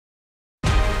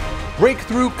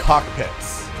Breakthrough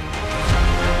cockpits.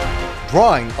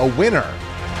 Drawing a winner.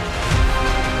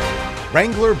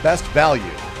 Wrangler best value.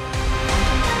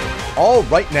 All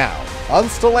right now on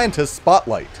Stellantis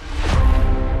Spotlight.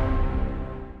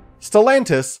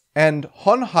 Stellantis and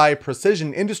Honhai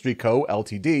Precision Industry Co.,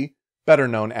 Ltd., better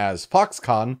known as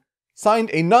Foxconn,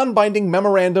 signed a non-binding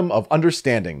memorandum of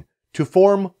understanding to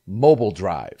form Mobile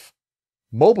Drive.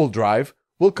 Mobile Drive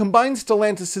will combine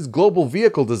Stellantis' global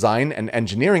vehicle design and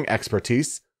engineering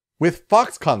expertise with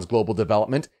Foxconn's global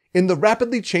development in the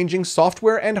rapidly changing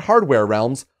software and hardware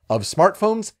realms of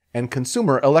smartphones and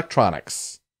consumer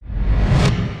electronics.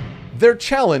 Their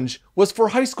challenge was for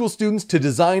high school students to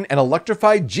design an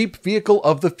electrified Jeep vehicle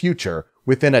of the future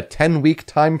within a 10-week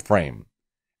time frame.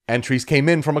 Entries came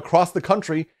in from across the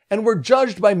country and were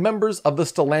judged by members of the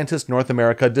Stellantis North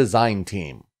America design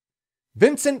team.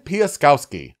 Vincent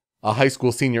Piaskowski, a high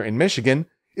school senior in Michigan,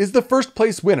 is the first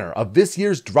place winner of this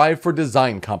year's Drive for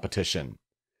Design competition.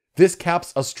 This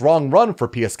caps a strong run for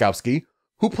Piaskowski,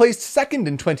 who placed second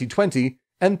in 2020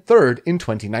 and third in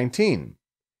 2019.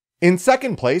 In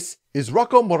second place is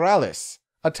Rocco Morales,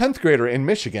 a 10th grader in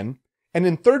Michigan, and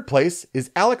in third place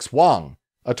is Alex Wong,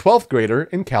 a 12th grader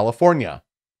in California.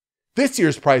 This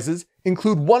year's prizes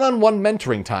include one-on-one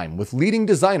mentoring time with leading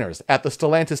designers at the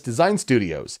Stellantis Design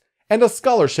Studios, and a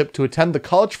scholarship to attend the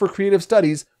College for Creative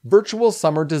Studies virtual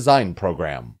summer design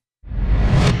program.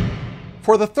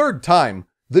 For the third time,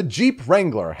 the Jeep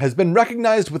Wrangler has been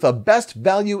recognized with a Best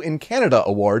Value in Canada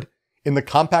award in the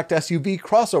compact SUV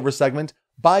crossover segment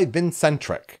by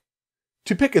Vincentric.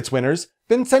 To pick its winners,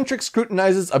 Vincentric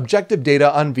scrutinizes objective data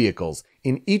on vehicles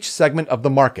in each segment of the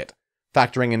market,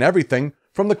 factoring in everything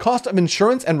from the cost of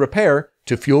insurance and repair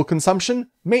to fuel consumption,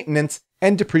 maintenance,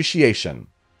 and depreciation.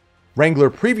 Wrangler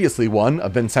previously won a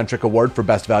Vincentric Award for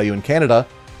Best Value in Canada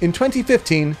in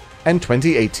 2015 and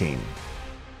 2018.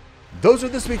 Those are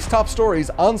this week's top stories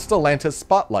on Stellantis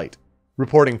Spotlight.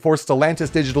 Reporting for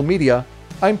Stellantis Digital Media,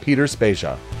 I'm Peter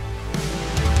Spezia.